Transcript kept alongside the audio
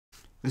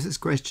This is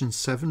question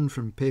 7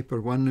 from paper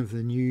 1 of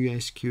the new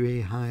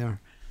SQA higher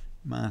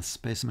maths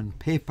specimen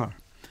paper.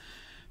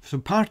 So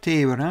part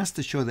A, we're asked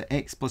to show that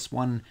x plus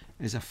 1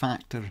 is a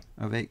factor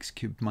of x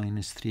cubed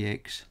minus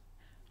 3x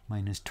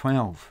minus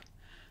 12.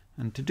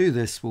 And to do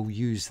this, we'll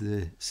use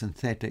the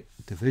synthetic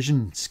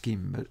division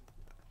scheme. But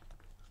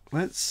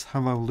let's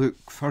have a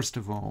look, first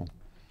of all,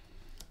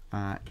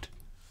 at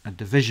a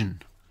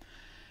division,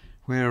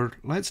 where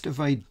let's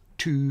divide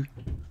 2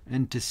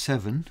 into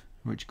 7,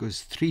 which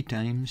goes 3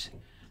 times,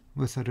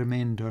 with a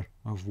remainder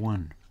of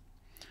 1.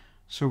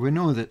 So we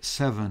know that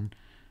 7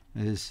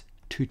 is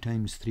 2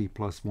 times 3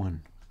 plus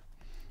 1.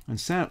 And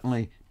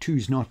certainly 2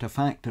 is not a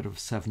factor of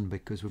 7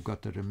 because we've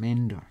got a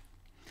remainder.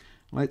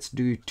 Let's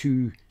do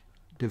 2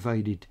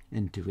 divided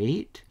into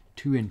 8.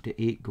 2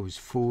 into 8 goes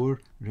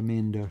 4,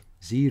 remainder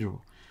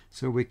 0.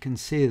 So we can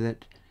say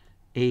that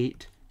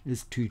 8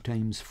 is 2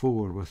 times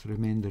 4 with a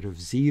remainder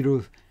of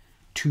 0.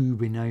 2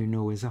 we now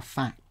know is a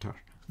factor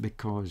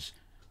because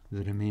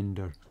the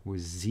remainder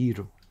was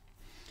 0.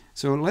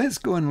 So let's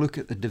go and look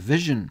at the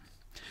division.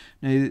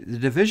 Now the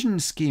division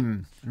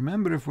scheme,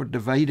 remember, if we're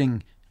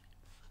dividing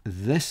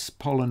this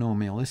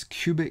polynomial, this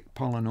cubic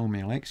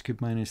polynomial, x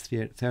cubed minus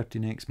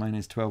 13x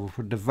minus 12, if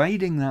we're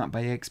dividing that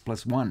by x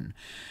plus 1,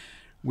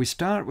 we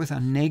start with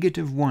a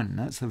negative 1.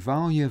 That's the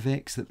value of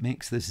x that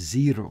makes this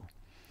 0.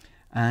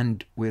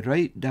 And we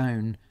write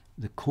down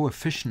the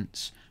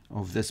coefficients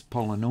of this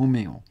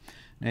polynomial.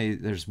 Now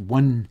there's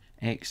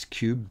 1x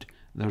cubed,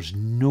 there's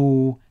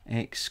no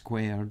x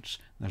squareds,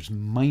 there's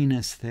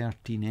minus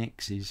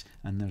 13x's,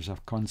 and there's a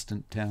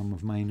constant term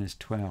of minus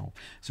 12.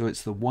 So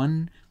it's the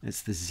 1,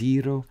 it's the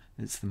 0,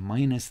 it's the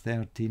minus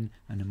 13,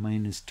 and the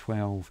minus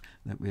 12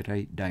 that we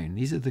write down.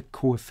 These are the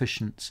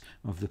coefficients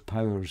of the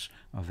powers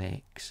of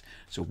x.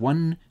 So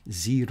 1,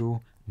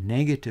 0,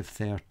 negative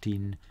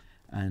 13,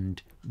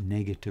 and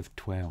negative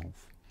 12.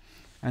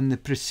 And the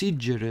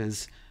procedure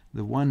is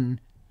the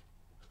 1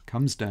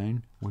 comes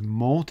down, we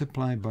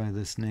multiply by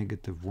this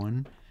negative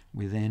 1,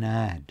 we then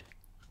add.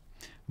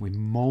 We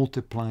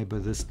multiply by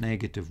this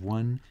negative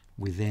 1,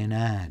 we then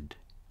add.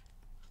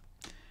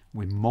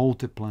 We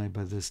multiply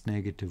by this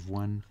negative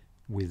 1,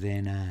 we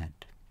then add.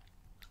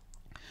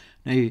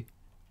 Now,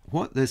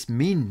 what this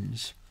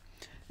means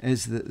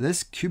is that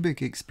this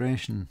cubic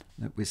expression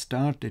that we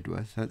started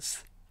with,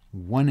 that's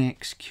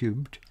 1x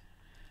cubed,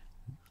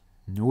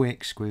 no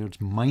x squared,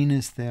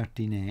 minus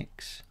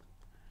 13x,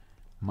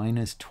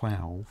 minus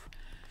 12,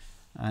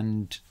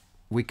 and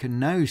we can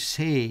now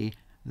say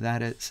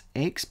that it's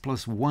x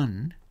plus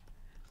 1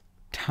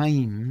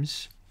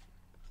 times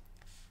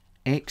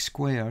x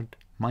squared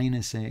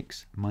minus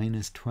x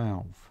minus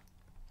 12.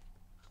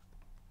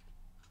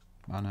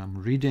 And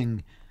I'm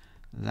reading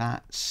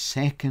that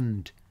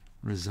second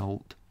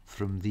result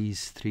from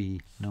these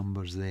three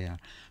numbers there,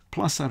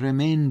 plus a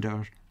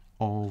remainder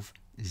of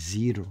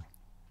 0.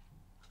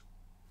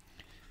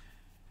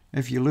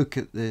 If you look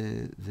at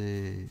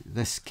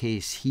this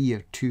case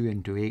here, 2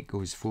 into 8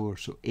 goes 4,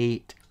 so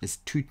 8 is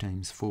 2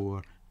 times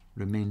 4,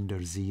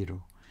 remainder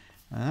 0.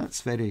 And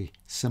that's very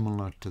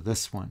similar to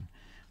this one,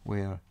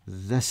 where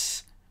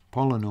this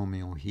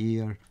polynomial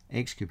here,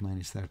 x cubed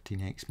minus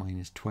 13x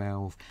minus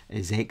 12,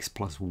 is x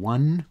plus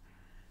 1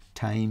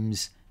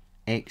 times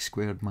x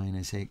squared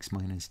minus x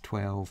minus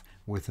 12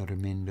 with a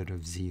remainder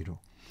of 0.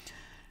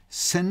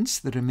 Since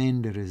the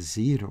remainder is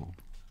 0,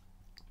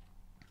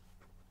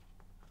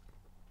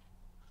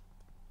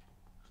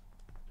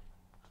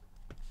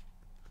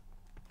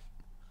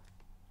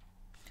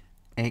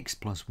 x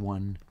plus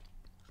 1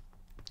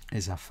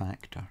 is a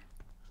factor.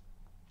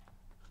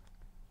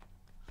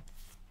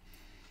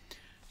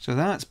 So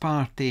that's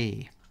part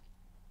A.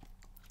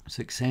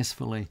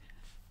 Successfully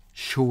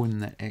shown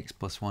that x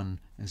plus 1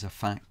 is a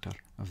factor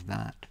of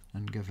that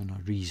and given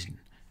a reason,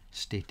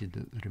 stated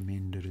that the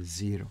remainder is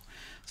 0.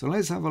 So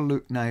let's have a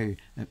look now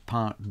at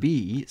part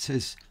B. It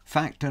says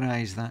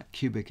factorise that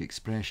cubic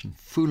expression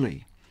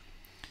fully.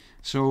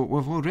 So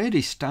we've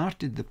already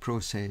started the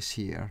process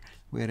here,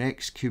 where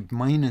x cubed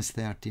minus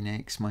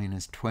 13x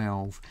minus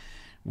 12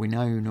 we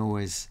now know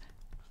is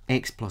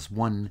x plus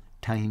 1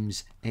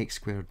 times x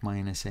squared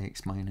minus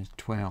x minus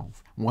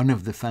 12. One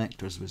of the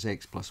factors was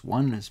x plus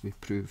 1, as we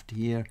proved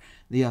here.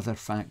 The other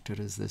factor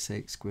is this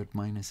x squared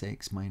minus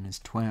x minus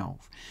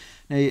 12.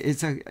 Now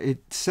it's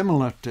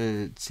similar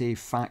to, say,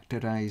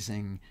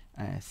 factorising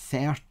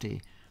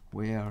 30,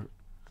 where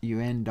you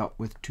end up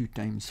with 2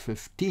 times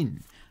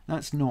 15.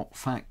 That's not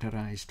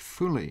factorised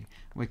fully.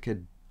 We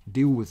could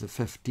deal with the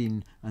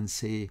 15 and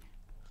say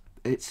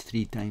it's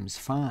 3 times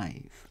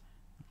 5.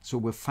 So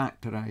we've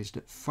factorised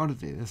it further.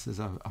 This is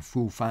a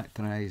full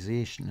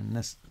factorisation in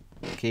this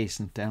case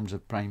in terms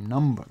of prime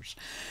numbers.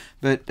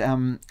 But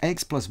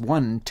x plus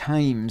 1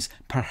 times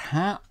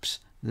perhaps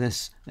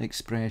this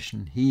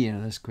expression here,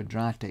 this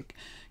quadratic,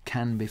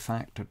 can be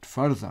factored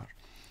further.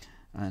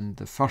 And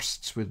the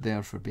firsts would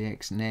therefore be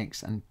x and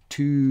x, and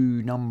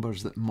two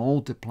numbers that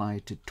multiply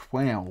to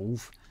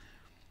 12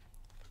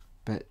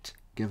 but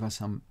give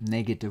us a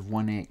negative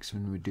 1x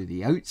when we do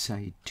the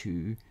outside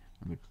 2,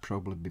 it would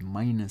probably be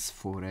minus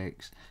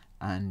 4x,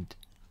 and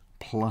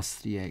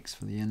plus 3x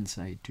for the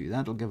inside too.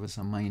 That'll give us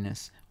a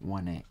minus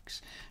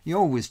 1x. You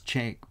always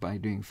check by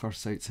doing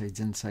first outsides,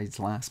 insides,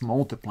 last,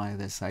 multiply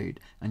this out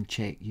and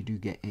check you do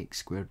get x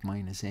squared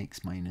minus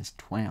x minus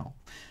 12.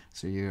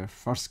 So your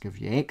first give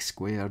you x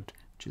squared,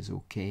 which is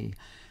okay.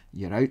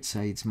 Your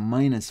outsides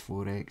minus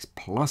 4x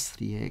plus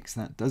 3x,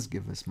 that does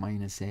give us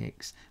minus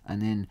x,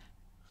 and then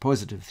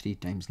positive 3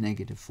 times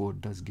negative 4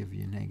 does give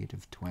you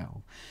negative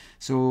 12.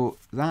 So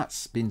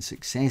that's been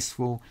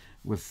successful.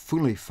 We've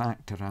fully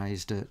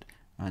factorized it,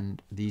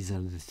 and these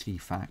are the three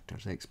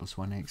factors, x plus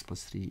 1, x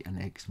plus 3,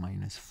 and x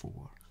minus 4.